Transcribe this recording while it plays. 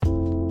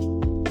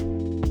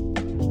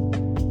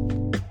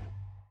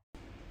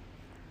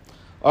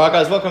All right,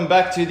 guys, welcome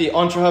back to the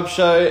EntreHub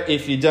Show.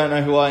 If you don't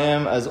know who I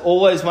am, as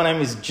always, my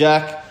name is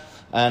Jack,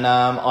 and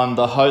I'm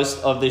the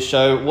host of this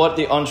show. What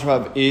the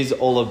EntreHub is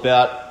all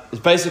about is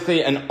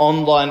basically an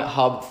online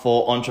hub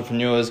for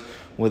entrepreneurs,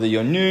 whether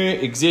you're new,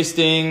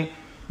 existing,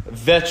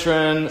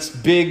 veteran,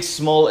 big,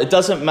 small, it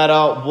doesn't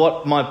matter.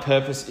 What my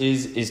purpose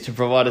is to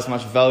provide as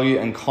much value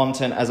and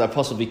content as I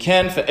possibly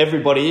can for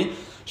everybody,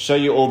 show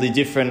you all the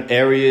different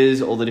areas,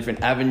 all the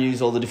different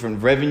avenues, all the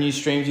different revenue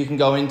streams you can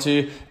go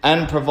into,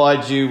 and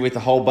provide you with a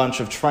whole bunch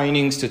of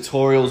trainings,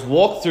 tutorials,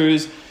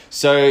 walkthroughs,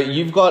 so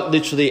you've got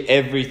literally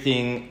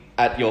everything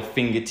at your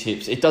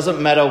fingertips. It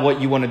doesn't matter what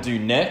you want to do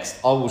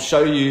next. I will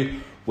show you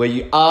where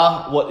you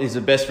are, what is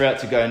the best route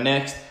to go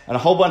next, and a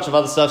whole bunch of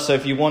other stuff. So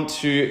if you want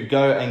to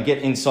go and get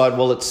inside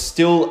while it's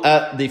still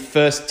at the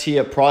first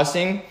tier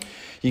pricing,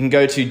 you can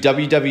go to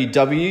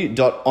www.entrehub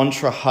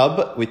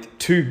with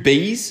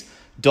 2bs.com.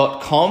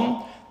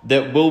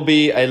 There will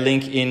be a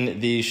link in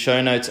the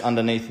show notes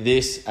underneath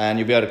this, and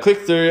you'll be able to click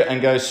through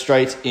and go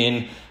straight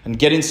in and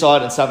get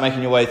inside and start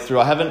making your way through.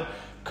 I haven't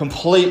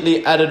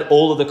completely added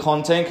all of the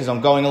content because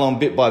I'm going along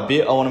bit by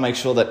bit. I want to make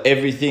sure that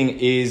everything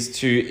is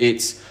to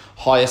its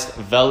highest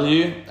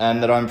value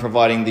and that I'm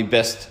providing the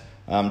best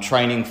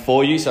training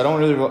for you. So I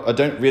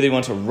don't really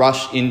want to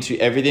rush into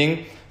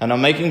everything, and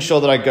I'm making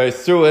sure that I go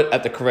through it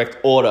at the correct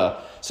order.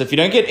 So if you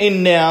don't get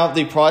in now,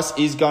 the price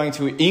is going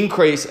to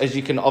increase, as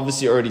you can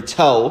obviously already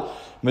tell.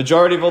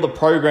 Majority of all the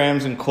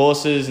programs and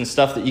courses and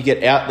stuff that you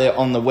get out there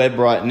on the web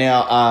right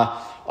now are,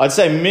 I'd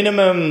say,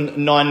 minimum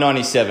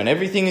 $9.97.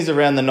 Everything is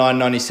around the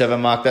 $9.97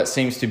 mark. That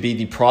seems to be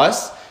the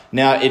price.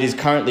 Now it is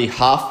currently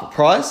half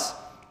price.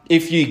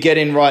 If you get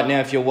in right now,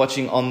 if you're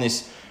watching on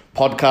this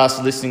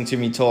podcast, listening to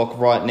me talk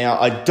right now,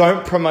 I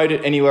don't promote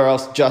it anywhere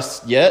else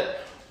just yet.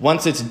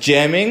 Once it's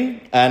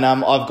jamming and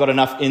I've got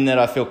enough in that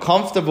I feel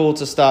comfortable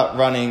to start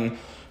running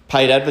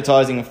paid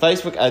advertising and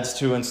Facebook ads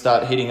too, and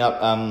start hitting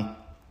up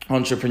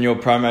entrepreneur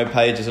promo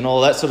pages and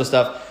all that sort of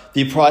stuff,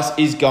 the price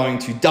is going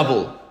to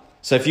double.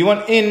 So if you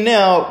want in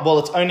now, while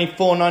it's only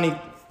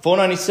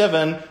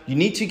 $4.97, you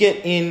need to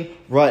get in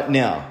right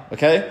now,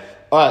 okay?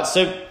 All right,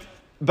 so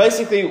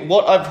basically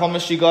what I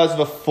promised you guys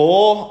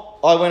before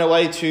I went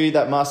away to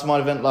that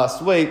mastermind event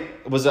last week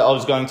was that I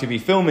was going to be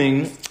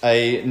filming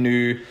a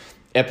new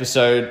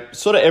episode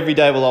sort of every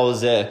day while I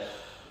was there.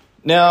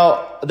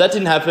 Now, that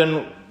didn't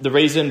happen. The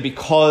reason,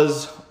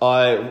 because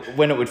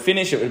when it would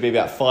finish, it would be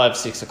about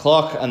 5-6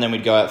 o'clock, and then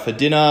we'd go out for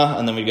dinner,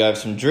 and then we'd go have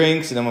some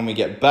drinks, and then when we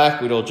get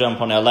back, we'd all jump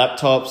on our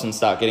laptops and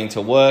start getting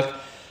to work.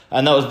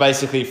 And that was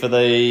basically for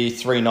the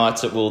 3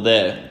 nights that we were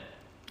there.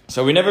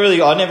 So I never really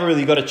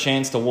got a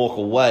chance to walk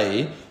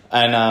away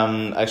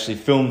and actually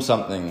film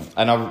something,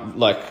 and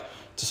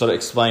to sort of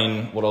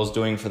explain what I was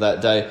doing for that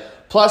day.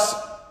 Plus,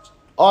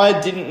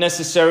 I didn't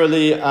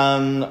necessarily,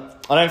 I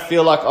don't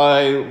feel like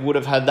I would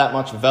have had that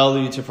much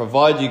value to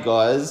provide you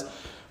guys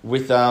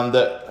with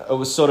that. It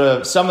was sort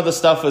of, some of the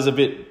stuff was a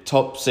bit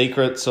top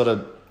secret sort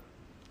of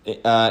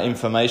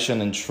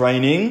information and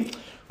training,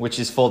 which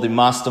is for the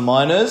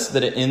masterminders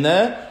that are in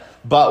there.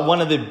 But one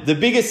of the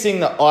biggest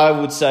thing that I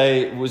would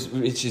say was,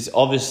 which is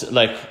obvious,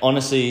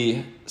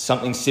 honestly,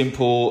 something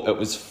simple. It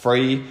was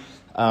free.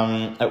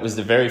 It was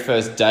the very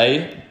first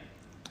day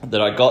that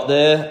I got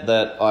there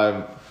that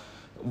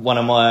one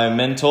of my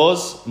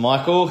mentors,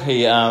 Michael,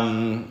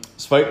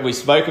 we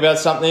spoke about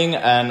something,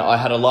 and I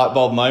had a light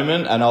bulb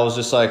moment, and I was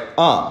just like,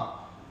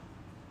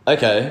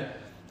 okay.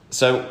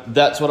 So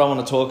that's what I want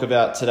to talk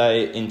about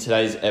today in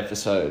today's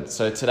episode.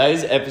 So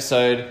today's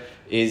episode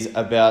is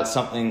about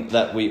something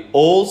that we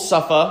all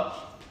suffer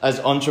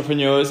as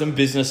entrepreneurs and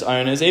business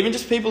owners, even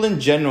just people in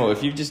general.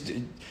 If you just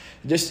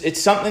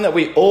it's something that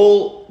we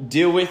all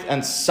deal with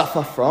and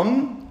suffer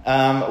from.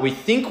 We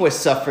think we're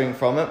suffering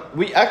from it.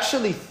 We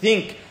actually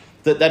think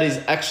that is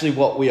actually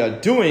what we are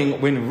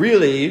doing, when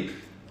really,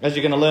 as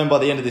you're going to learn by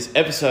the end of this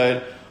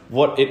episode,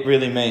 what it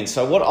really means.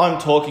 So what I'm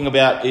talking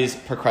about is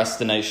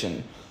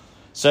procrastination.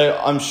 So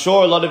I'm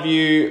sure a lot of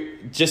you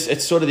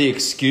it's sort of the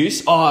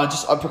excuse, I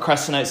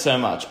procrastinate so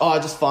much. I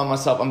just find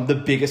myself, I'm the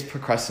biggest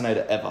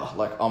procrastinator ever.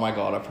 Oh my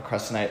God, I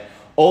procrastinate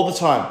all the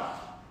time.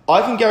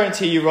 I can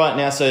guarantee you right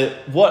now,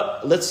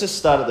 let's just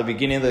start at the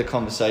beginning of the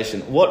conversation.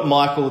 What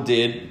Michael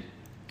did,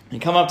 he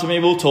come up to me,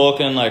 we'll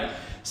talk and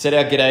said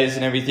our g'days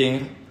and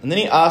everything. And then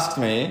he asked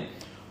me,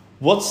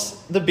 what's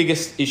the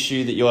biggest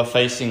issue that you are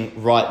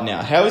facing right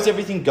now? How is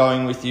everything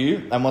going with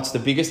you? And what's the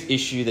biggest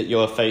issue that you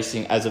are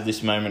facing as of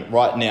this moment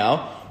right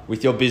now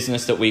with your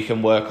business that we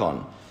can work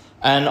on?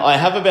 And I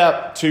have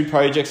about 2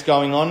 projects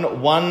going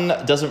on. One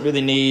doesn't really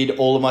need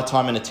all of my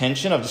time and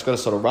attention. I've just got to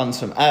sort of run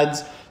some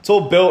ads. It's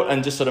all built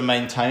and just sort of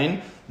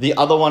maintain. The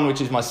other one, which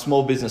is my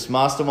small business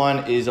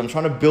mastermind, is I'm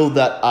trying to build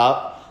that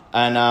up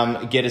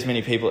and get as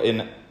many people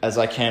in as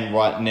I can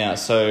right now.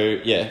 So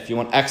yeah, if you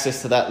want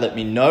access to that, let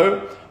me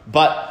know.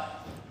 But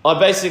I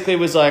basically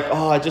was like,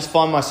 I just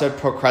find myself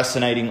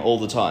procrastinating all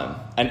the time.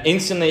 And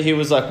instantly he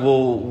was like,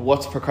 well,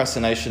 what's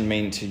procrastination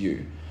mean to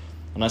you?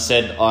 And I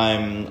said,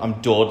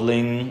 I'm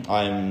dawdling,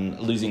 I'm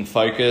losing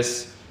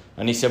focus.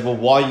 And he said, well,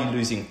 why are you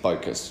losing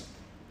focus?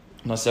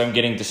 And I said, I'm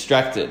getting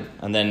distracted.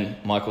 And then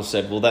Michael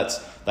said, well, that's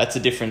a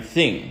different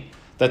thing.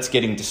 That's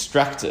getting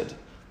distracted.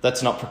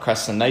 That's not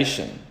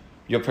procrastination.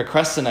 You're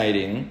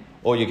procrastinating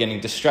or you're getting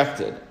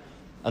distracted.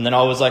 And then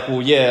I was like,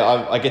 well,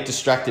 yeah, I get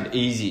distracted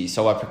easy,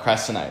 so I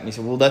procrastinate. And he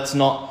said, well, that's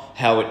not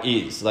how it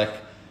is. Like,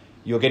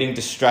 you're getting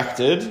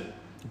distracted,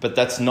 but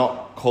that's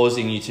not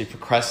causing you to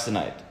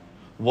procrastinate.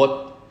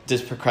 What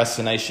does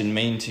procrastination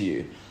mean to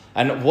you?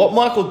 And what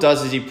Michael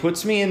does is he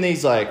puts me in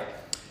these like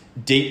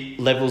deep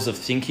levels of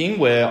thinking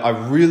where I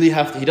really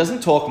have to, he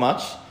doesn't talk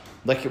much.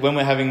 Like when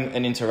we're having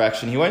an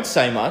interaction, he won't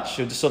say much.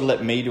 He'll just sort of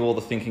let me do all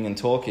the thinking and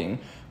talking,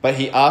 but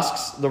he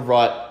asks the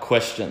right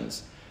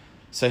questions.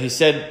 So he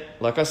said,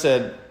 like I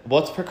said,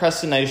 what's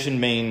procrastination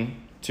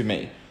mean to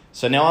me?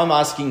 So now I'm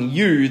asking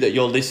you that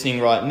you're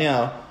listening right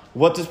now,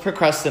 what does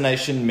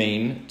procrastination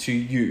mean to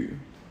you?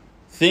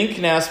 Think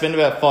now, spend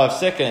about 5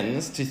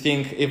 seconds to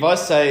think, if I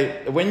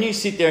say, when you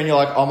sit there and you're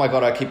like, oh my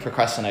God, I keep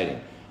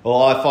procrastinating,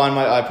 or I find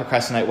I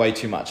procrastinate way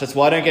too much. That's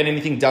why I don't get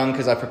anything done,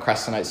 because I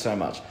procrastinate so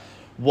much.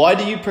 Why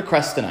do you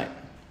procrastinate?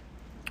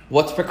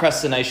 What's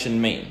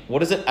procrastination mean? What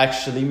does it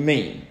actually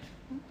mean?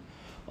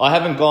 I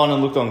haven't gone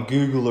and looked on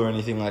Google or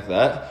anything like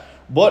that.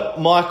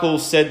 What Michael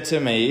said to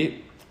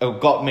me, or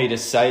got me to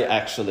say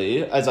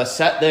actually, as I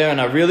sat there and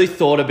I really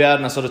thought about it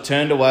and I sort of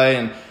turned away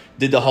and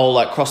did the whole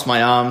like cross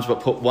my arms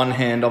but put one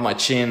hand on my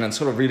chin and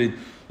sort of really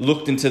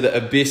looked into the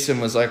abyss and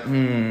was like,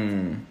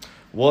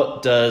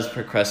 what does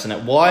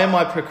procrastinate? Why am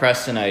I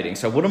procrastinating?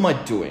 So what am I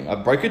doing? I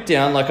broke it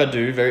down like I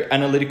do, very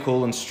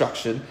analytical and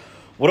structured.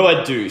 What do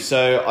I do?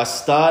 So I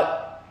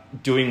start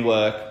doing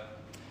work,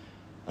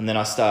 and then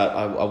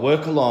I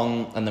work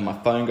along, and then my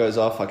phone goes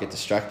off. I get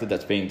distracted.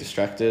 That's being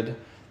distracted.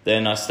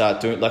 Then I start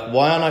doing, like,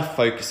 why aren't I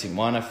focusing?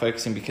 Why aren't I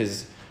focusing?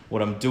 Because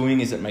what I'm doing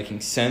isn't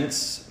making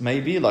sense,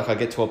 maybe. Like, I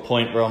get to a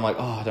point where I'm like,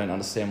 oh, I don't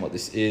understand what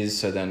this is.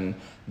 So then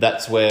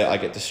that's where I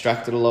get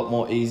distracted a lot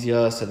more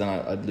easier. So then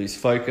I'd lose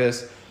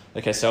focus.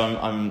 Okay,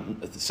 so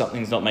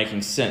something's not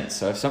making sense.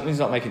 So if something's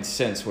not making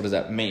sense, what does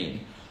that mean?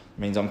 It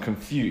means I'm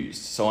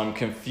confused. So I'm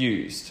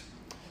confused.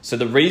 So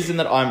the reason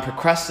that I'm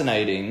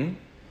procrastinating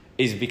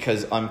is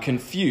because I'm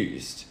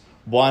confused.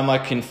 Why am I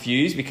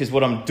confused? Because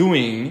what I'm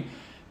doing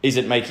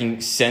isn't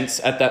making sense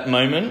at that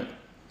moment.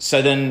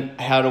 So then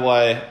how do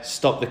I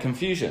stop the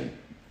confusion?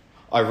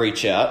 I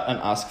reach out and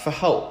ask for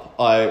help.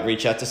 I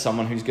reach out to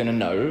someone who's going to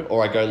know,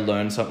 or I go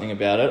learn something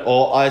about it,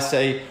 or I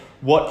say,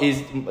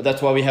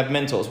 that's why we have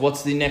mentors.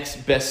 What's the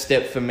next best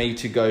step for me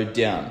to go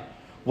down?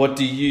 What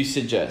do you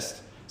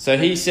suggest? So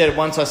he said,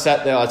 once I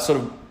sat there, I sort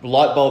of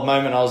light bulb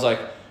moment. I was like,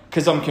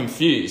 because I'm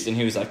confused. And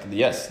he was like,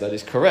 yes, that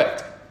is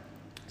correct.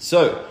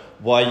 So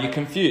why are you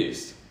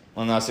confused?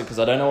 And I said, because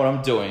I don't know what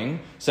I'm doing.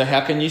 So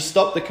how can you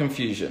stop the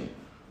confusion?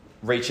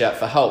 Reach out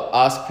for help.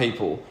 Ask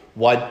people.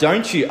 Why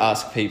don't you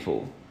ask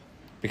people?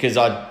 Because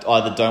I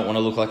either don't want to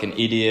look like an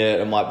idiot.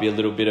 It might be a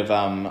little bit of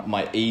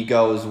my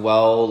ego as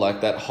well.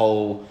 Like that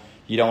whole,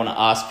 you don't want to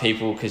ask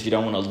people because you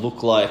don't want to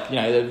look like,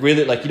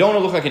 really, like you don't want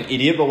to look like an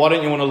idiot, but why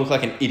don't you want to look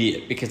like an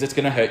idiot? Because it's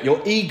going to hurt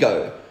your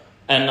ego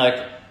and like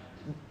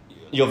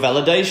your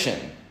validation.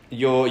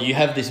 You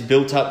have this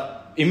built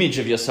up image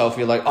of yourself.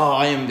 You're like, oh,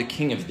 I am the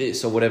king of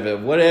this or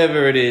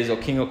whatever it is, or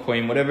king or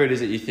queen, whatever it is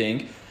that you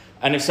think.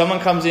 And if someone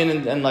comes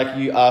in and like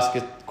you ask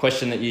a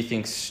question that you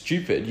think's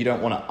stupid, you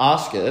don't want to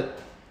ask it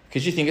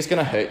because you think it's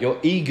going to hurt your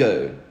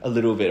ego a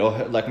little bit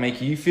or like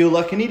make you feel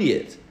like an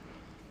idiot.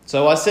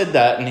 So I said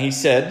that, and he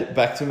said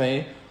back to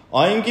me,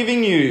 I am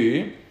giving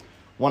you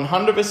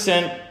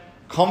 100%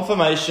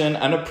 confirmation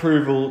and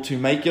approval to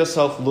make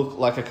yourself look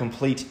like a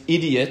complete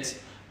idiot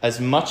as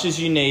much as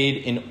you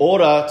need in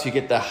order to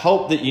get the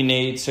help that you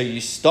need so you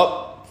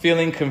stop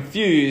feeling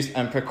confused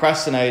and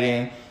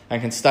procrastinating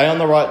and can stay on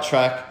the right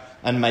track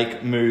and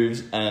make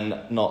moves and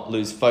not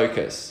lose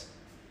focus.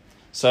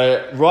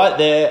 So right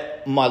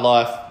there, my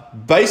life,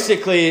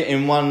 basically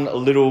in one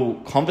little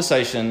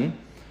conversation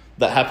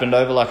that happened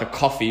over like a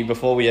coffee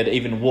before we had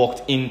even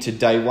walked into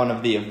day one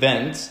of the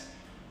event.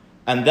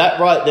 And that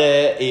right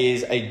there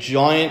is a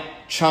giant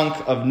chunk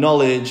of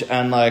knowledge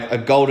and like a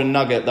golden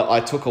nugget that I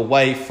took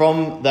away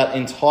from that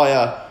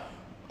entire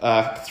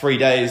 3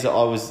 days that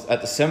I was at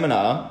the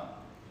seminar.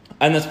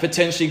 And that's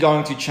potentially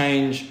going to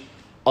change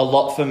a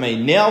lot for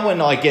me. Now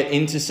when I get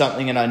into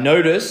something and I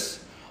notice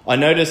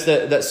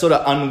that sort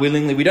of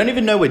unwillingly, we don't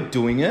even know we're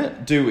doing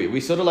it, do we? We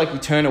sort of like, you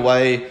turn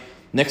away,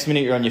 next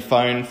minute you're on your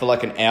phone for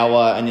like an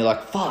hour and you're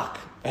like, fuck,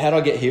 how do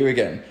I get here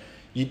again?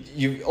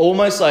 You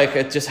almost like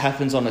it just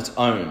happens on its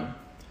own.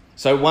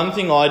 So one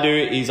thing I do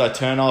is I've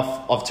turned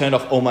off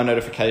all my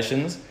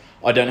notifications.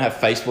 I don't have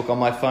Facebook on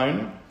my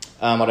phone.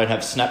 I don't have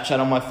Snapchat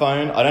on my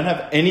phone. I don't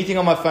have anything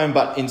on my phone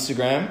but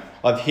Instagram.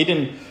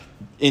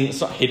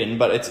 It's not hidden,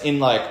 but it's in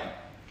like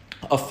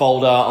a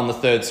folder on the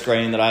third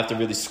screen that I have to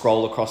really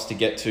scroll across to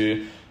get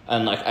to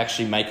and like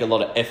actually make a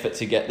lot of effort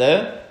to get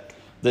there.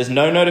 There's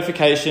no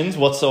notifications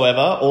whatsoever.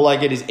 All I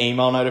get is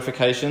email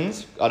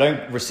notifications. I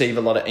don't receive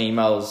a lot of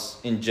emails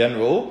in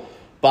general,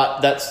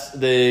 but that's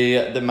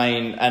the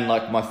main, and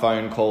like my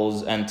phone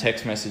calls and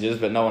text messages,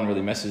 but no one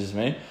really messages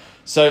me.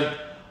 So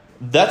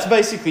that's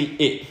basically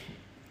it.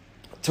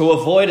 to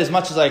avoid as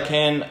much as I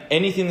can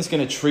anything that's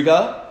going to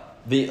trigger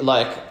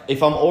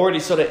if I'm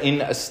already sort of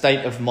in a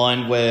state of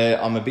mind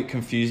where I'm a bit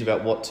confused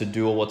about what to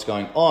do or what's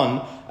going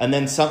on, and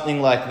then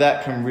something like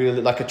that can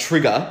really, like a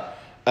trigger,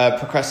 a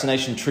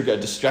procrastination trigger, a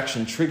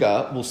distraction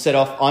trigger will set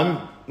off.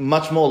 I'm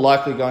much more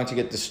likely going to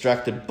get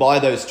distracted by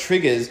those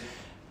triggers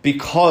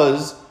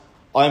because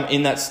I'm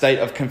in that state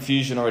of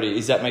confusion already.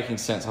 Is that making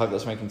sense? I hope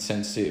that's making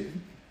sense to you.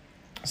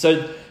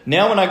 So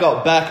now when I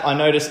got back, I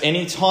noticed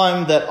any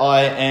time that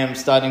I am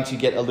starting to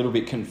get a little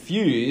bit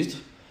confused,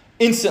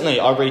 instantly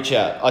I reach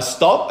out. I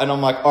stop and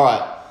I'm like, all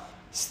right,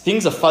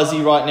 things are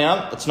fuzzy right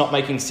now. It's not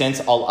making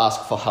sense. I'll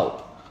ask for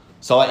help.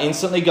 So I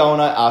instantly go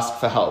and I ask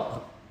for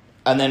help.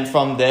 And then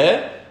from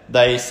there,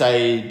 they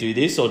say, do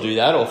this or do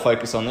that, or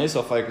focus on this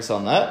or focus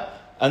on that.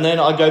 And then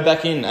I go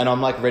back in and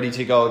I'm like ready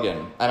to go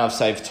again. And I've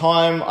saved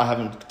time. I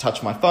haven't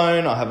touched my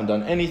phone. I haven't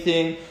done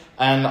anything.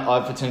 And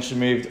I've potentially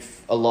moved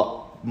a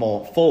lot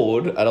more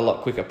forward at a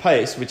lot quicker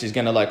pace, which is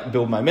going to like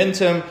build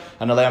momentum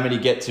and allow me to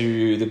get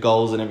to the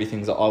goals and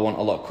everything that I want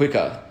a lot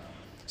quicker.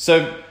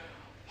 So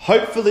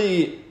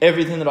hopefully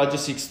everything that I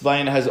just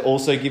explained has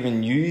also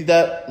given you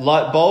that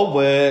light bulb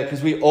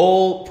because we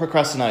all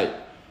procrastinate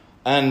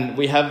and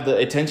we have the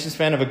attention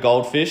span of a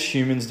goldfish,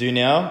 humans do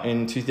now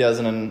in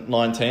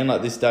 2019,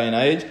 like this day and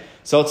age.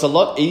 So it's a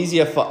lot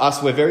easier for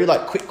us. We're very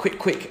like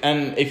quick.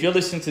 And if you're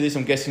listening to this,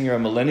 I'm guessing you're a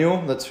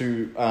millennial. That's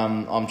who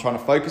I'm trying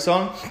to focus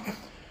on.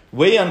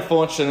 We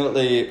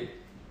unfortunately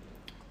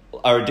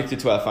are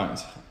addicted to our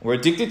phones. We're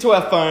addicted to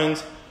our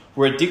phones.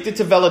 We're addicted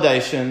to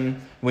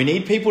validation. We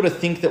need people to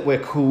think that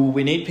we're cool.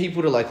 We need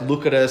people to like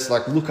look at us,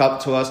 like look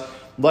up to us.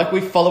 Like we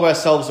follow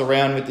ourselves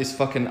around with this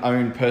fucking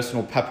own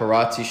personal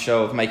paparazzi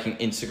show of making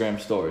Instagram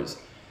stories.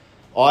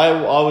 I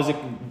was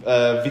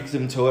a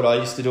victim to it. I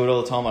used to do it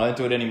all the time. I don't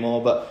do it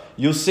anymore. But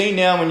you'll see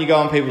now when you go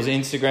on people's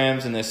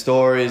Instagrams and their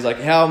stories,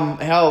 like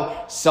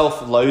how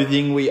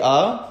self-loathing we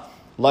are.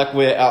 Like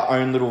we're our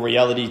own little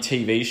reality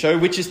TV show,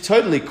 which is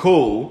totally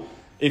cool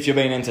if you're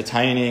being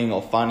entertaining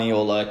or funny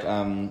or like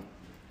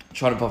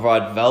trying to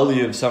provide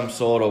value of some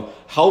sort or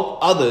help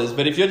others.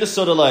 But if you're just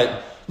sort of like,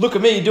 look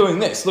at me doing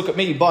this, look at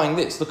me buying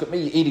this, look at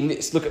me eating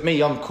this, look at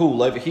me, I'm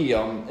cool over here.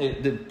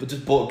 I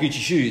just bought Gucci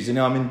shoes and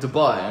now I'm in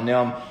Dubai and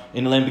now I'm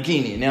in a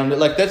Lamborghini. Now I'm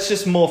like, that's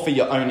just more for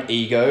your own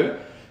ego.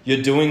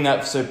 You're doing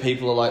that so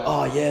people are like,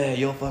 oh yeah,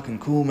 you're fucking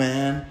cool,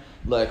 man.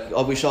 Like,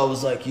 I wish I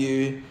was like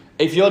you.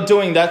 If you're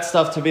doing that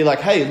stuff to be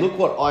like, hey, look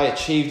what I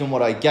achieved and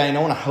what I gained,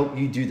 I want to help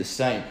you do the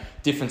same.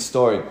 Different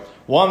story.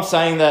 Why I'm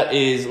saying that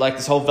is like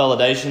this whole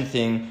validation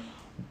thing.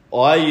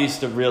 I used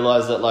to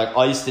realize that like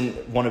I used to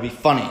want to be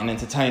funny and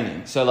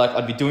entertaining. So like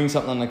I'd be doing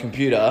something on the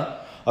computer,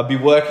 I'd be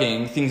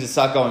working, things would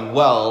start going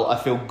well, I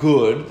feel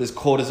good, there's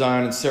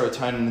cortisone and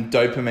serotonin and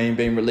dopamine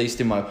being released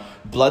in my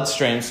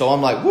bloodstream. So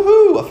I'm like,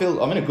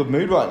 woohoo, I'm in a good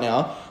mood right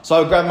now. So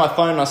I grab my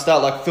phone and I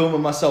start like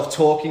filming myself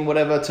talking,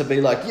 whatever, to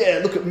be like, yeah,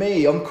 look at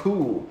me, I'm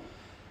cool.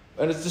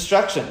 And it's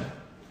distraction.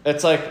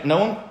 It's like no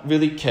one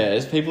really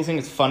cares. People think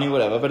it's funny,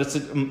 whatever. But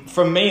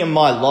from me and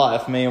my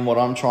life, me and what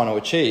I'm trying to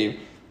achieve,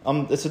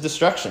 it's a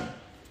distraction.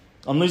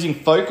 I'm losing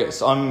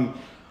focus. I'm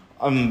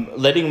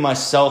letting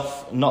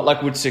myself, not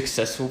like would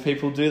successful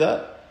people do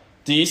that.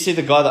 Do you see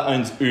the guy that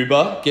owns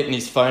Uber getting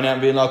his phone out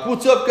and being like,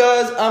 what's up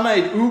guys, I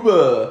made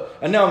Uber.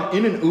 And now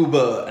I'm in an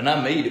Uber and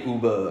I made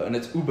Uber and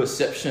it's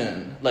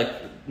Uberception. Like,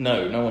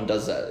 no one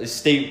does that.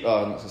 I'm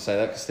not going to say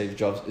that because Steve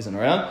Jobs isn't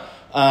around.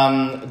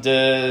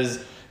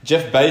 Does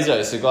Jeff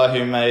Bezos, the guy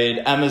who made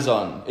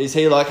Amazon, is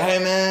he like, hey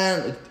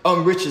man,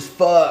 I'm rich as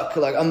fuck,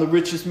 like I'm the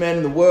richest man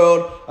in the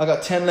world, I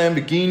got 10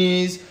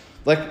 Lamborghinis?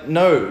 Like,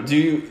 no.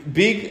 Do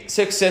big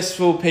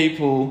successful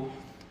people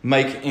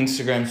make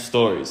Instagram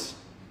stories?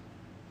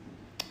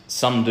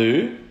 Some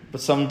do,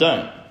 but some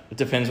don't. It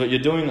depends what you're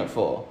doing it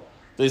for.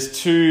 There's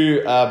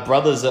two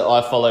brothers that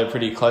I follow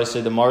pretty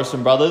closely, the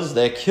Morrison brothers.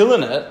 They're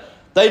killing it.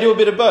 They do a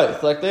bit of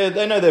both. Like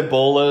they know they're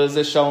ballers.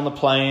 They're showing the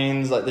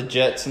planes, like the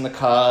jets and the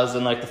cars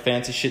and like the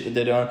fancy shit that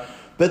they're doing.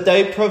 But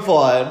they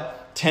provide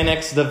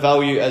 10x the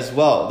value as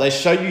well. They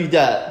show you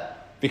that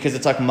because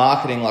it's like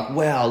marketing, like,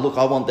 wow, look,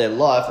 I want their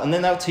life. And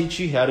then they'll teach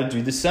you how to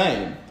do the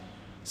same.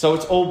 So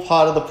it's all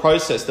part of the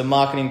process, the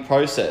marketing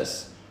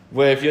process,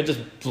 where if you're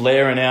just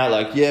blaring out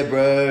like, yeah,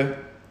 bro,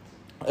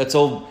 it's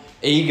all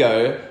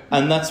ego.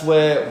 And that's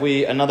where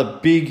another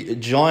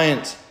big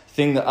giant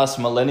thing that us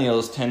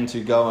millennials tend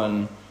to go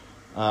and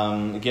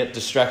get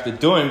distracted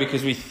doing,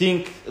 because we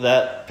think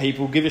that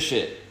people give a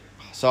shit.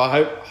 So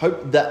I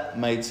hope that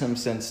made some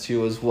sense to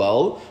you as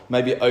well.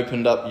 Maybe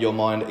opened up your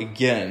mind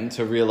again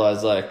to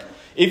realize, like,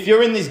 if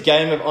you're in this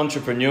game of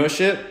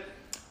entrepreneurship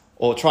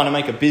or trying to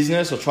make a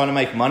business or trying to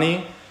make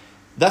money,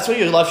 that's what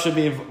your life should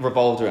be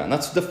revolved around.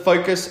 That's the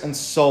focus and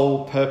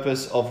sole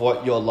purpose of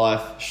what your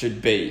life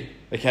should be.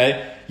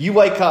 Okay? You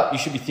wake up, you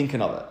should be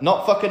thinking of it.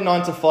 Not fucking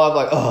 9 to 5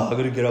 like, oh, I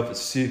got to get up at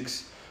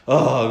 6.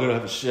 Oh, I got to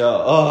have a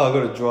shower. Oh, I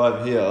got to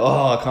drive here.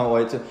 Oh, I can't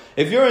wait to...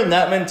 If you're in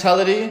that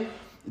mentality,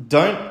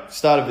 don't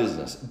start a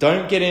business.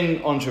 Don't get in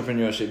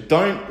entrepreneurship.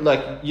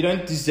 You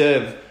don't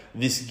deserve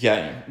this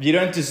game. You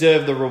don't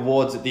deserve the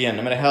rewards at the end.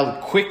 No matter how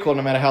quick or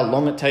no matter how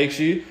long it takes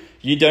you,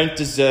 you don't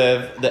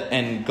deserve the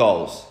end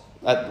goals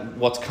at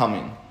what's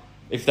coming.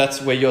 If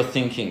that's where you're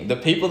thinking. The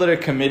people that are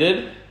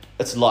committed,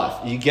 it's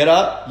life. You get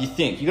up, you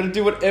think. You got to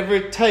do whatever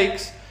it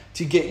takes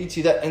to get you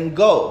to that end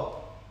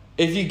goal.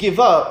 If you give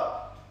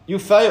up, you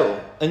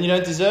fail and you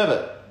don't deserve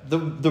it.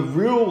 The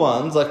real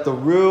ones, like the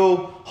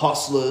real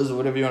hustlers or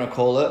whatever you want to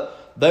call it,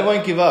 they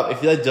won't give up.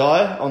 If they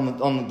die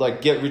on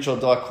like get rich or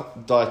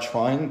die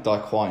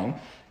trying,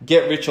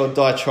 get rich or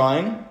die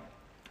trying,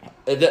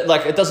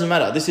 it doesn't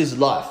matter. This is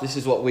life. This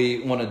is what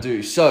we want to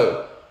do.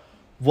 So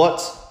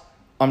what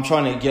I'm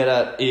trying to get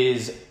at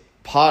is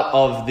part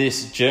of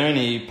this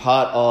journey,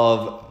 part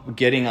of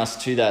getting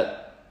us to that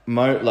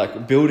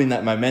building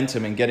that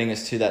momentum and getting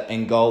us to that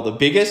end goal, the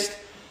biggest,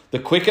 the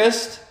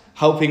quickest,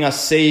 helping us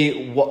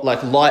see what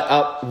light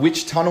up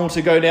which tunnel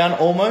to go down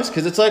almost.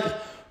 Because it's like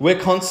we're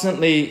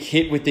constantly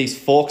hit with these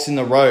forks in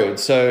the road.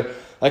 So,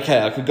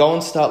 okay, I could go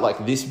and start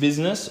like this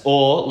business,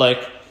 or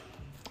like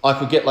I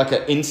could get like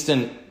an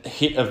instant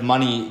hit of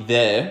money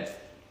there,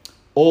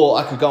 or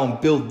I could go and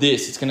build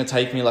this. It's going to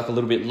take me like a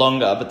little bit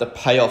longer, but the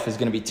payoff is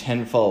going to be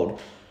tenfold.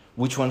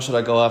 Which one should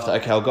I go after?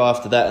 Okay, I'll go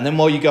after that. And then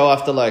while you go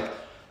after like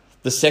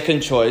the second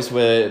choice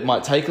where it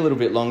might take a little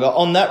bit longer,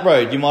 on that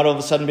road, you might all of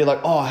a sudden be like,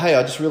 oh, hey,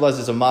 I just realized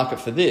there's a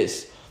market for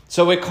this.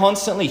 So we're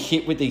constantly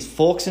hit with these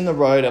forks in the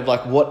road of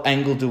like, what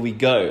angle do we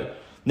go?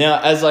 Now,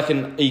 as like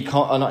an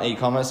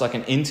like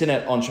an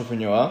internet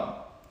entrepreneur,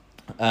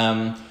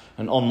 an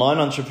online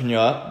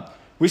entrepreneur,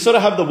 we sort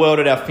of have the world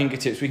at our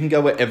fingertips. We can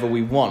go wherever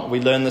we want. We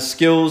learn the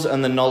skills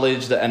and the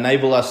knowledge that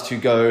enable us to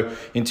go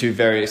into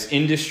various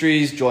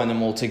industries, join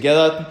them all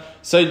together.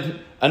 So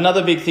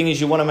another big thing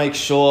is you want to make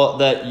sure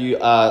that you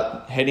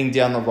are heading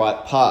down the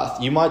right path.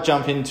 You might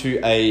jump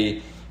into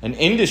an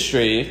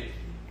industry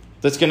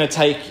that's going to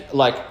take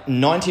like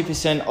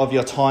 90% of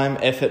your time,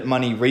 effort,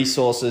 money,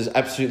 resources,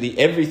 absolutely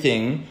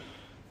everything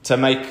to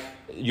make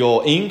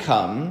your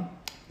income,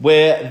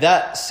 where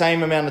that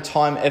same amount of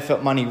time,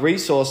 effort, money,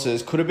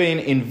 resources could have been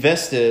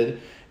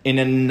invested in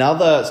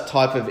another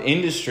type of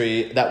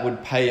industry that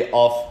would pay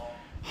off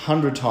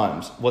 100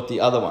 times what the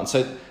other one.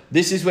 So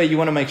this is where you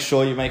want to make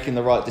sure you're making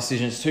the right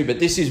decisions too. But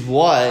this is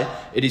why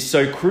it is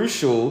so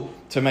crucial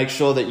to make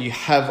sure that you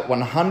have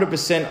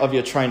 100% of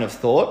your train of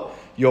thought,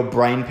 your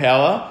brain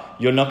power.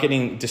 You're not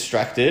getting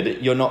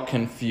distracted. You're not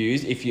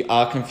confused. If you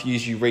are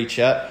confused, you reach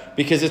out,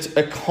 because it's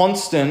a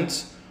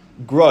constant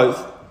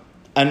growth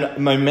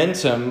and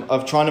momentum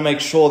of trying to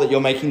make sure that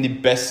you're making the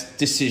best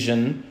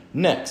decision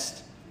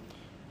next.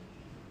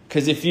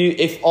 Because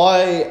if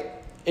I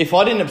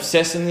didn't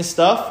obsess in this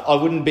stuff, I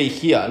wouldn't be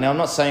here. Now, I'm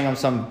not saying I'm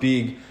some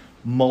big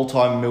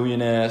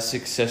multi-millionaire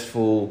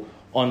successful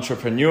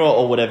entrepreneur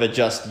or whatever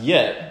just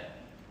yet,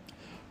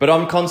 but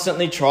I'm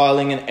constantly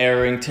trialing and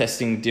erroring,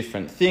 testing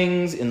different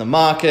things in the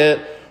market.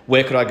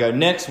 Where could I go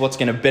next? What's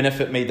going to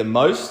benefit me the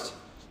most?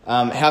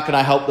 How can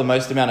I help the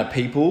most amount of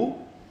people?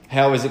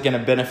 How is it going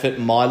to benefit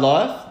my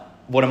life?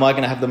 What am I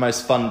going to have the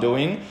most fun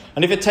doing?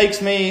 And if it takes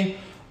me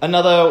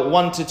another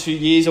 1 to 2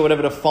 years or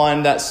whatever to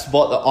find that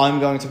spot that I'm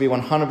going to be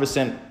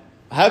 100%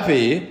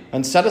 happy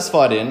and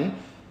satisfied in,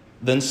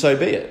 then so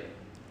be it.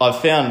 I've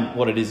found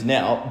what it is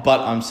now, but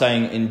I'm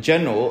saying in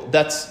general,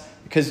 that's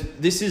because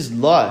this is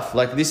life.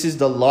 Like, this is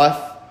the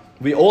life.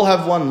 We all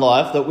have one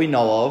life that we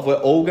know of. We're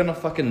all going to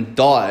fucking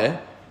die.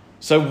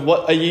 So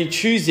what are you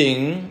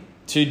choosing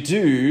to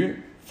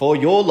do for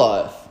your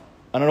life?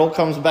 And it all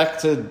comes back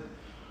to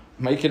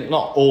making,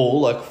 not all,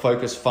 like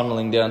focus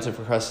funneling down to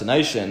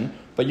procrastination,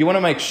 but you want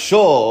to make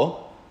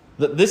sure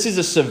that this is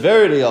the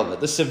severity of it.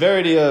 The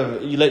severity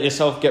of you let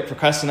yourself get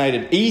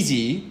procrastinated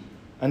easy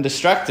and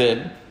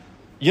distracted.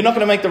 You're not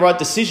going to make the right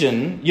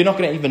decision. You're not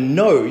going to even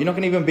know. You're not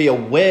going to even be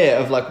aware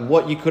of like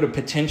what you could have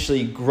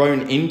potentially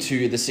grown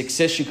into, the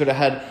success you could have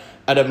had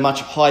at a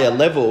much higher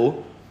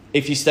level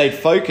if you stayed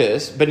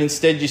focused. But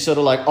instead you sort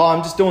of like, oh,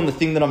 I'm just doing the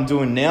thing that I'm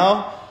doing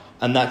now.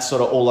 And that's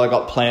sort of all I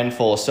got planned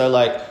for. So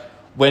like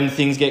when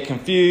things get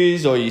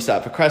confused or you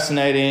start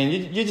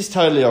procrastinating, you're just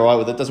totally all right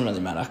with it. It doesn't really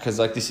matter because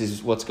like this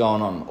is what's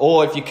going on.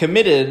 Or if you're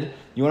committed,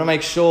 you want to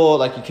make sure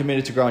like you're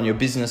committed to growing your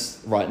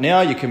business right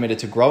now. You're committed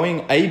to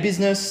growing a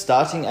business,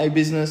 starting a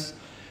business.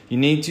 You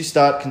need to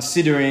start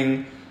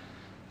considering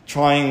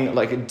trying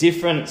like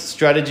different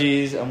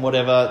strategies and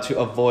whatever to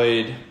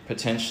avoid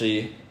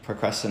potentially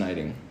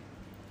procrastinating.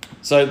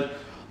 So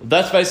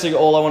that's basically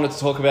all I wanted to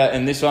talk about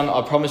in this one.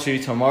 I promise you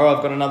tomorrow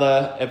I've got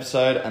another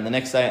episode, and the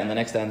next day and the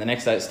next day and the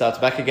next day it starts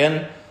back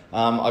again.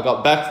 I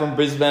got back from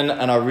Brisbane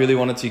and I really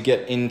wanted to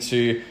get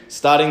into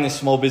starting this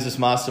small business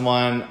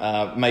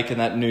mastermind, making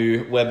that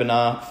new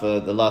webinar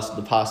for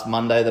the past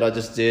Monday that I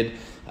just did,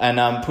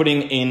 and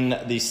putting in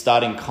the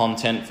starting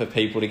content for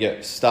people to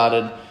get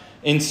started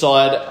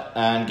inside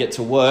and get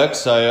to work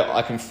so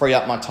I can free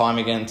up my time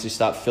again to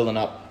start filling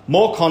up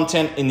more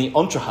content in the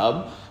Entre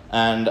Hub.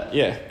 And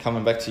yeah,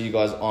 coming back to you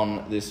guys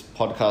on this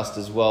podcast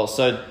as well.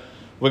 So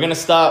we're going to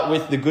start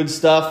with the good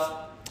stuff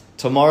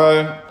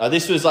tomorrow.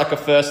 This was like a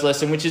first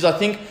lesson, which is, I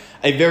think,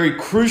 a very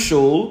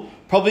crucial,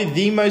 probably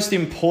the most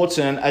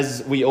important,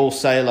 as we all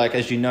say, like,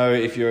 as you know,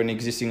 if you're an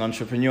existing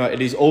entrepreneur,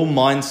 it is all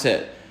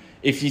mindset.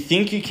 If you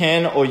think you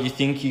can or you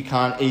think you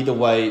can't, either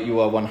way, you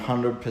are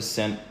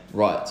 100%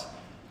 right.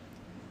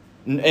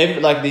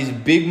 Like these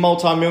big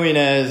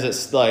multimillionaires,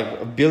 it's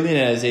like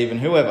billionaires even,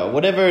 whoever,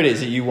 whatever it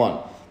is that you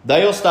want,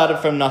 they all started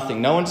from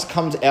nothing. No one just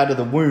comes out of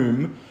the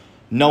womb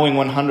knowing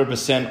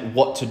 100%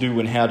 what to do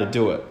and how to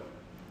do it.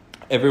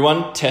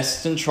 Everyone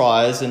tests and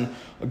tries and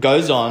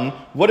goes on.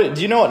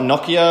 Do you know what did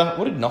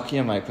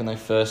Nokia make when they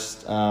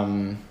first...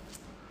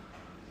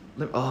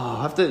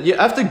 I have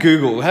to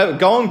Google.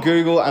 Go on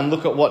Google and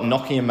look at what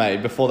Nokia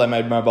made before they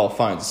made mobile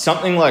phones.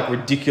 Something like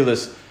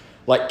ridiculous,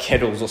 like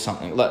kettles or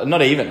something. Like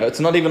it's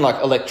not even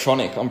like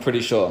electronic, I'm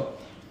pretty sure.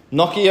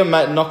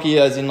 Nokia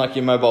as in like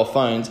your mobile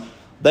phones,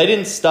 they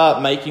didn't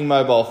start making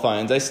mobile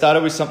phones. They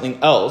started with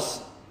something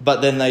else,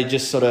 but then they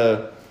just sort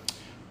of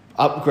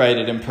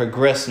upgraded and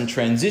progressed and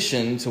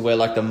transitioned to where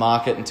like the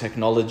market and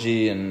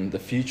technology and the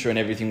future and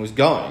everything was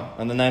going.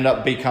 And then they ended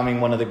up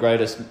becoming one of the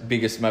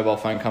biggest mobile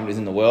phone companies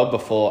in the world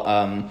before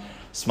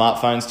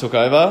smartphones took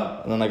over,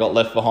 and then they got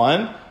left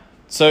behind.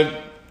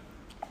 So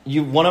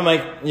you want to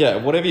make,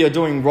 whatever you're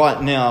doing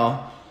right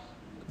now,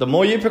 the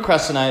more you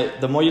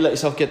procrastinate, the more you let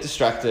yourself get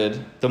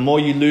distracted, the more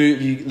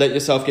you let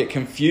yourself get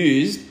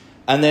confused,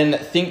 and then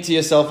think to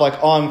yourself like,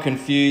 oh, I'm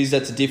confused,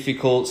 that's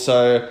difficult,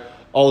 so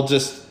I'll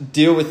just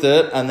deal with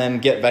it and then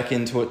get back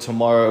into it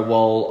tomorrow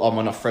while I'm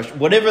on a fresh...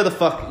 Whatever the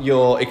fuck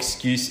your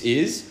excuse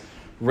is,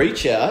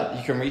 reach out.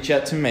 You can reach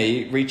out to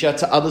me, reach out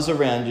to others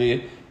around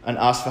you and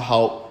ask for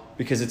help,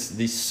 because it's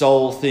the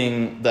sole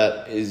thing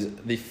that is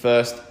the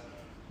first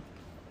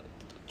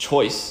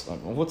choice.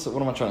 What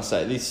am I trying to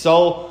say? The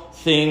sole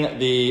thing,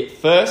 the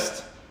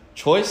first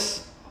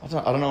choice... I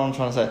don't know what I'm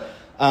trying to say.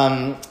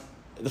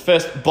 The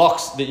first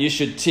box that you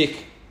should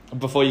tick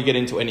before you get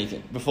into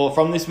anything.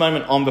 From this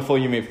moment on, before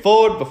you move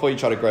forward, before you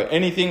try to grow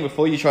anything,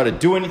 before you try to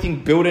do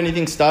anything, build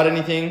anything, start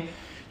anything,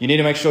 you need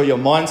to make sure your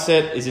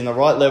mindset is in the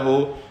right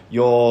level.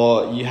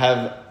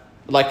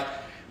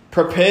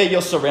 Prepare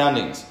your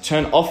surroundings.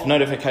 Turn off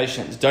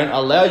notifications. Don't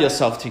allow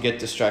yourself to get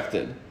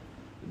distracted.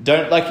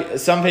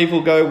 Some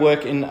people go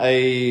work in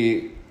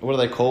what are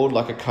they called?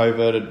 Like a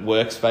coveted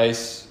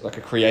workspace, like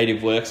a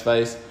creative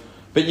workspace.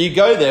 But you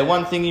go there,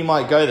 one thing you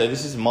might go there,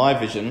 this is my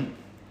vision.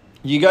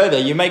 You go there,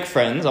 you make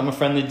friends. I'm a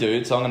friendly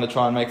dude, so I'm going to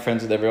try and make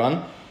friends with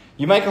everyone.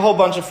 You make a whole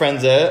bunch of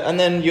friends there, and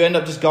then you end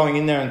up just going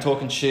in there and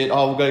talking shit.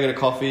 Oh, we'll go get a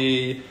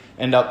coffee.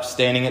 End up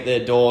standing at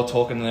their door,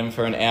 talking to them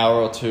for an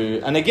hour or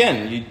two. And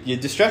again, you're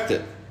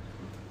distracted.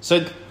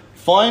 So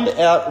find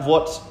out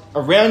what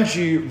around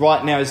you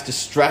right now is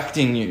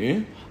distracting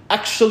you,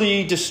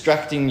 actually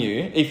distracting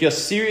you. If you're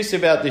serious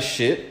about this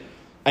shit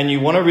and you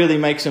want to really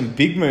make some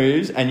big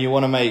moves and you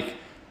want to make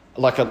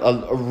like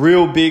a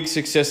real big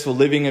successful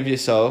living of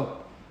yourself,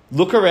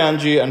 look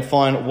around you and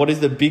find what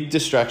is the big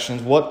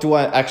distractions. What do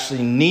I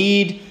actually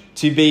need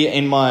to be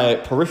in my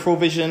peripheral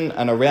vision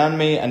and around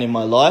me and in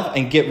my life,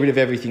 and get rid of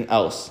everything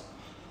else.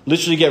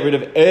 Literally get rid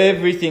of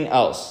everything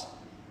else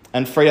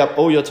and free up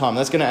all your time.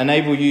 That's going to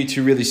enable you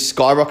to really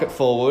skyrocket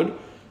forward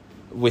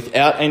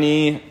without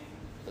any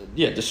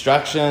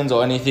distractions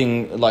or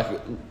anything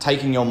like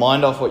taking your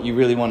mind off what you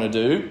really want to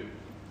do.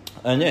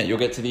 And you'll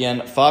get to the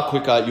end far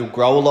quicker. You'll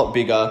grow a lot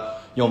bigger.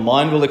 Your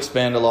mind will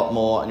expand a lot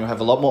more, and you'll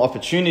have a lot more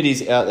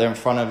opportunities out there in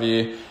front of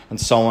you, and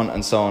so on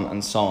and so on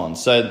and so on.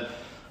 So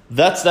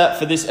that's that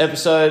for this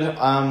episode.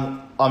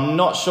 I'm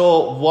not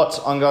sure what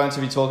I'm going to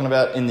be talking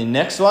about in the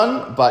next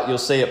one, but you'll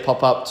see it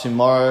pop up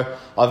tomorrow.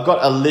 I've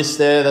got a list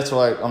there. That's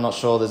why I'm not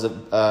sure. There's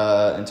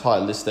an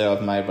entire list there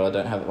I've made, but I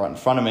don't have it right in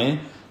front of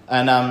me.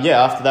 And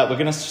after that, we're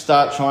going to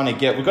start trying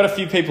to we've got a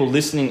few people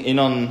listening in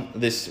on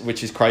this,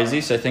 which is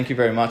crazy. So thank you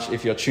very much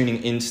if you're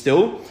tuning in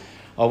still.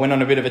 I went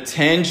on a bit of a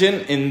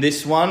tangent in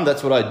this one.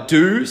 That's what I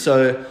do.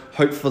 So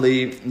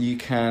hopefully you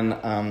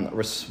can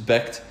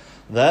respect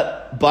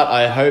that. But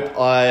I hope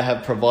I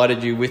have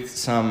provided you with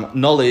some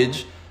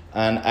knowledge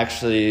and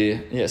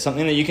actually,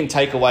 something that you can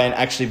take away and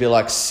actually be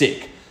like,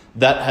 sick.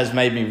 That has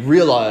made me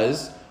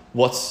realize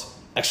what's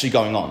actually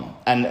going on.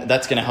 And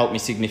that's going to help me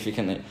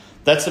significantly.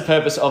 That's the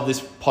purpose of this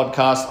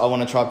podcast. I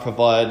want to try to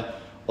provide,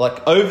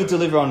 over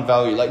deliver on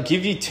value,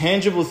 give you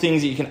tangible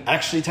things that you can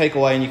actually take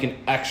away and you can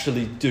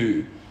actually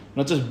do.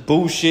 Not just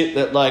bullshit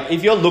that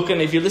if you're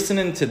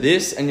listening to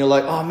this and you're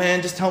like, oh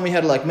man, just tell me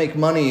how to make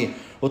money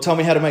or tell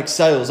me how to make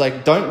sales.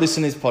 Don't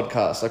listen to this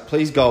podcast.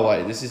 Please go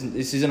away. This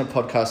isn't a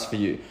podcast for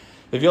you.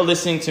 If you're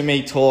listening to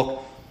me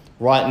talk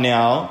right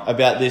now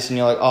about this and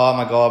you're like, oh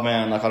my God,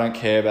 man, I don't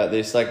care about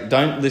this.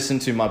 Don't listen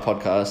to my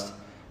podcast.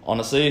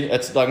 Honestly,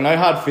 it's no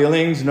hard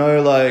feelings,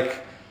 no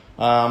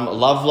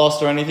love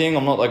lost or anything.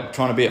 I'm not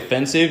trying to be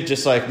offensive.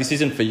 Just this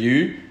isn't for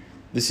you.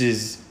 This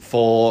is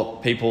for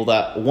people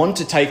that want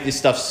to take this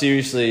stuff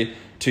seriously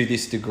to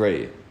this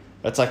degree.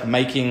 That's like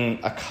making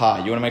a car.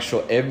 You want to make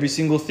sure every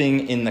single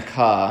thing in the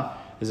car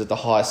is at the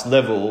highest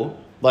level.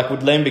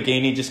 Would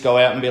Lamborghini just go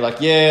out and be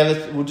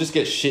we'll just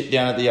get shit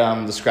down at the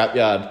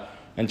scrapyard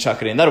and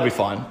chuck it in. That'll be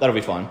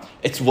fine.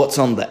 It's what's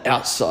on the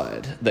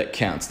outside that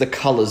counts. The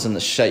colors and the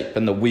shape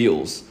and the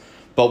wheels.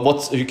 But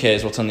who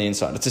cares what's on the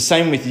inside? It's the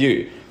same with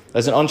you.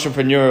 as an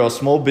entrepreneur or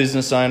small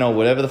business owner or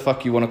whatever the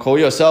fuck you want to call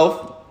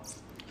yourself,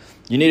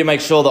 you need to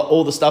make sure that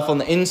all the stuff on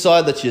the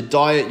inside, that's your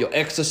diet, your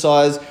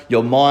exercise,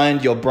 your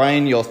mind, your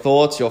brain, your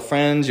thoughts, your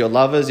friends, your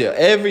lovers,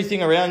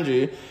 everything around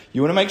you,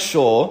 you want to make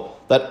sure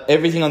that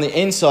everything on the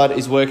inside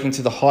is working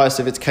to the highest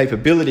of its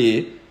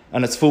capability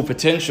and its full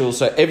potential.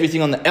 So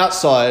everything on the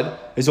outside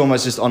is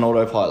almost just on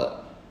autopilot.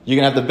 You're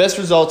going to have the best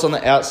results on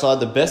the outside,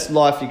 the best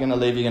life you're going to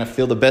live. You're going to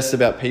feel the best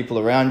about people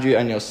around you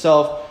and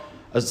yourself,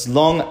 as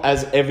long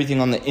as everything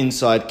on the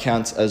inside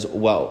counts as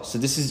well. So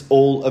this is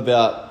all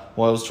about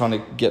what I was trying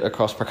to get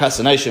across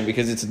procrastination,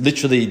 because it's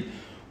literally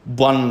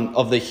one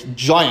of the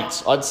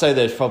giants. I'd say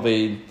there's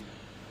probably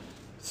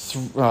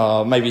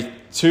maybe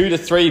 2 to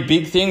 3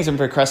 big things, and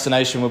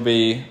procrastination would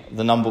be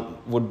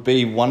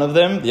one of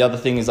them. The other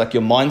thing is like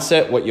your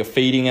mindset, what you're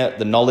feeding it,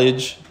 the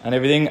knowledge and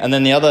everything. And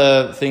then the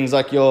other things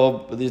like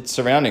your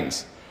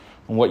surroundings,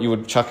 and what you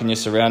would chuck in your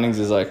surroundings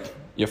is like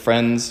your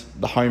friends,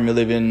 the home you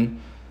live in,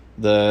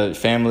 the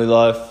family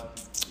life,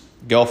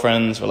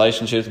 girlfriends,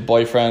 relationships,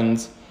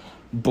 boyfriends,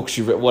 books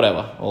you read,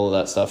 whatever, all of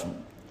that stuff.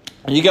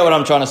 And you get what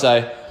I'm trying to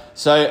say.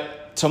 So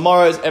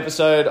tomorrow's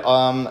episode,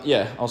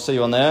 I'll see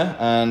you on there,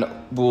 and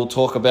we'll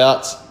talk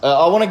about,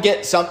 I want to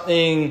get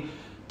something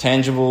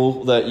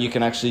tangible that you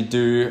can actually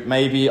do.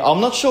 Maybe,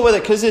 I'm not sure whether,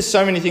 because there's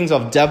so many things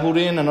I've dabbled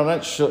in, and I'm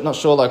not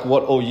sure like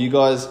what all you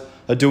guys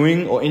are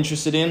doing or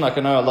interested in. Like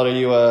I know a lot of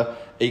you are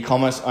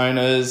e-commerce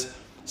owners.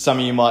 Some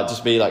of you might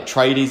just be like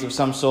tradies of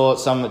some sort.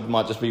 Some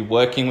might just be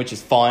working, which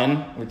is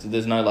fine.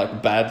 There's no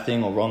like bad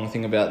thing or wrong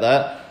thing about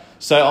that.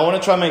 So I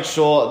want to try and make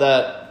sure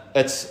that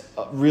it's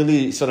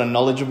really sort of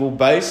knowledgeable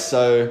based,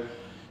 so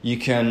you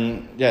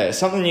can,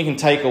 something you can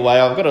take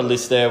away. I've got a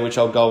list there, which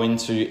I'll go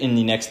into in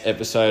the next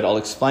episode. I'll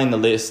explain the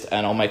list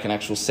and I'll make an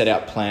actual set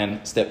out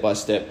plan step by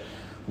step,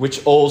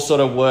 which all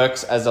sort of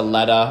works as a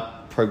ladder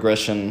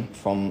progression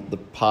from the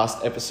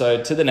past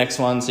episode to the next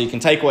one. So you can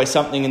take away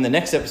something in the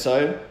next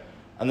episode,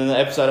 and then the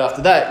episode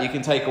after that, you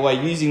can take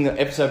away using the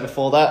episode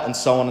before that, and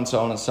so on and so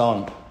on and so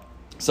on.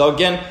 So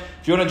again,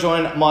 if you want to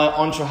join my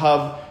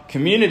EntreHub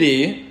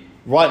community,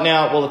 right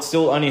now, well, it's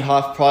still only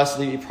half price.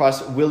 The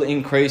price will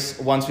increase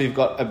once we've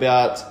got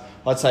about,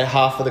 I'd say,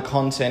 half of the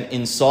content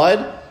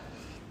inside.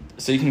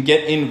 So you can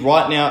get in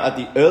right now at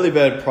the early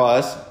bird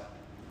price.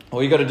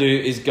 All you got to do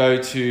is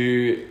go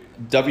to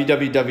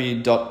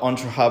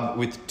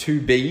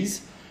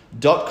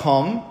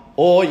www.entrehub.com,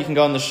 or you can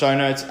go in the show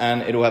notes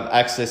and it'll have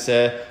access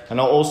there. And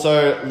I'll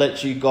also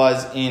let you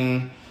guys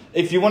in.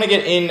 If you want to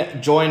get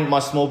in, join my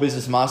small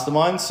business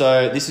mastermind.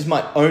 So this is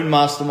my own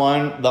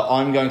mastermind that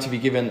I'm going to be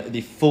given the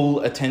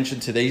full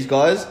attention to these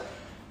guys,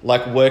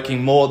 like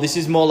working more. This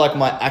is more like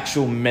my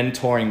actual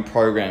mentoring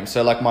program.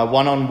 So like my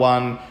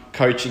one-on-one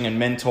coaching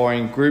and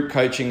mentoring, group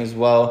coaching as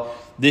well.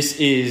 This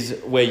is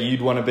where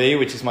you'd want to be,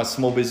 which is my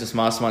small business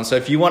mastermind. So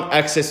if you want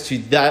access to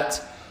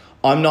that,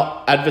 I'm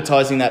not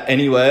advertising that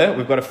anywhere.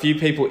 We've got a few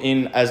people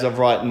in as of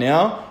right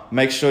now.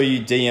 Make sure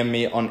you DM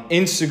me on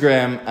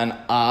Instagram and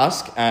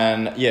ask,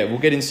 and we'll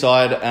get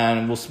inside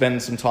and we'll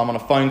spend some time on a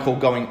phone call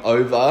going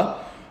over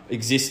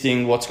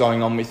existing, what's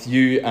going on with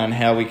you and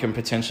how we can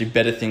potentially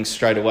better things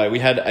straight away. We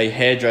had a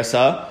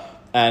hairdresser,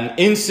 and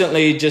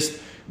instantly just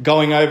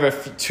going over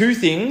 2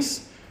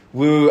 things,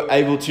 we were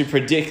able to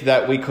predict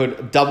that we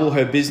could double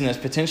her business,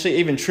 potentially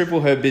even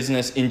triple her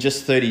business in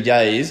just 30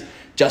 days,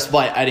 just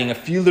by adding a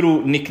few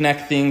little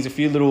knick-knack things, a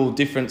few little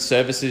different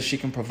services she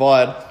can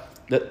provide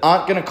that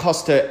aren't going to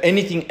cost her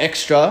anything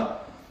extra,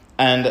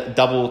 and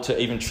double to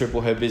even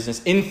triple her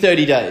business in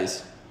 30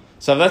 days.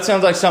 So if that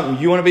sounds like something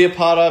you want to be a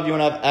part of, you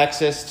want to have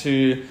access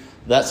to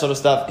that sort of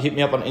stuff, hit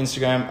me up on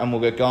Instagram and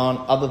we'll get going.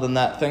 Other than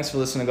that, thanks for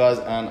listening, guys,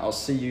 and I'll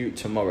see you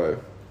tomorrow.